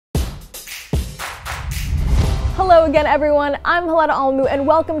Hello again, everyone. I'm Helena Almu, and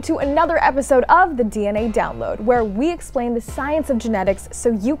welcome to another episode of the DNA Download, where we explain the science of genetics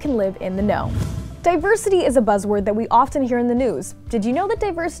so you can live in the know. Diversity is a buzzword that we often hear in the news. Did you know that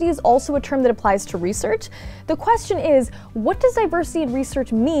diversity is also a term that applies to research? The question is, what does diversity in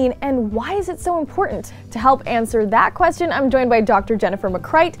research mean, and why is it so important? To help answer that question, I'm joined by Dr. Jennifer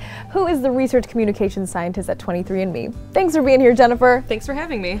McCreight, who is the research communications scientist at 23andMe. Thanks for being here, Jennifer. Thanks for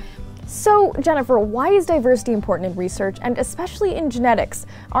having me. So, Jennifer, why is diversity important in research, and especially in genetics?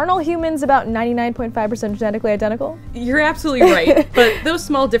 Aren't all humans about 99.5% genetically identical? You're absolutely right, but those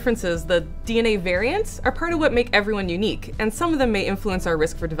small differences, the DNA variants, are part of what make everyone unique, and some of them may influence our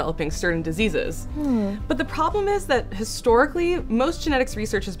risk for developing certain diseases. But the problem is that historically, most genetics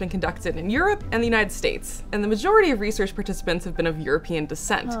research has been conducted in Europe and the United States, and the majority of research participants have been of European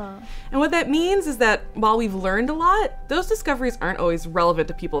descent. And what that means is that while we've learned a lot, those discoveries aren't always relevant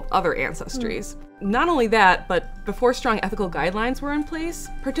to people of other ancestries. Not only that, but before strong ethical guidelines were in place,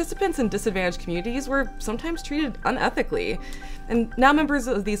 participants in disadvantaged communities were sometimes treated unethically. And now members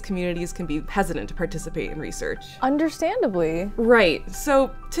of these communities can be hesitant to participate in research. Understandably. Right. So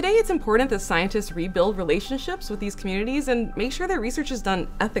today it's important that scientists rebuild relationships with these communities and make sure that research is done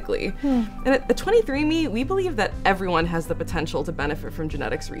ethically. And at 23andMe, we believe that everyone has the potential to benefit from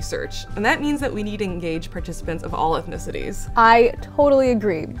genetics research. And that means that we need to engage participants of all ethnicities. I totally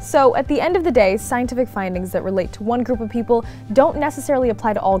agree. So at the end of the day, scientific findings that relate to one group of people don't necessarily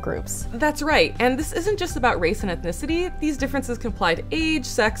apply to all groups. That's right. And this isn't just about race and ethnicity. These differences can apply to age,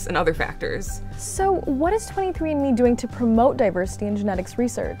 sex, and other factors. So what is 23andMe doing to promote diversity in genetics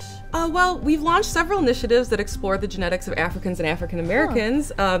research? Well, we've launched several initiatives that explore the genetics of Africans and African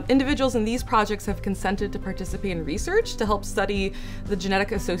Americans. Individuals in these projects have consented to participate in research to help study the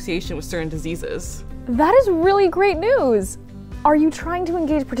genetic association with certain diseases. That is really great news. Are you trying to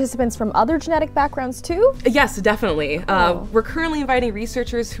engage participants from other genetic backgrounds too? Yes, definitely. We're currently inviting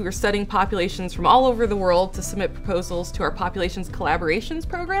researchers who are studying populations from all over the world to submit proposals to our Populations Collaborations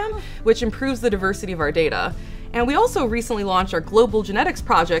program, which improves the diversity of our data. And we also recently launched our Global Genetics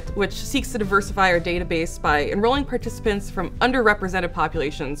Project, which seeks to diversify our database by enrolling participants from underrepresented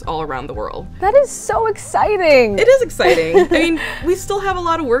populations all around the world. That is so exciting! It is exciting. I mean, we still have a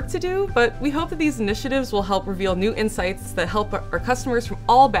lot of work to do, but we hope that these initiatives will help reveal new insights that help our customers from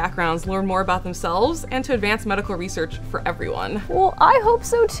all backgrounds learn more about themselves and to advance medical research for everyone. Well, I hope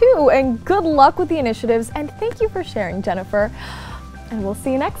so too, and good luck with the initiatives, and thank you for sharing, Jennifer. And we'll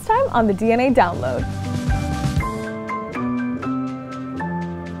see you next time on the DNA Download.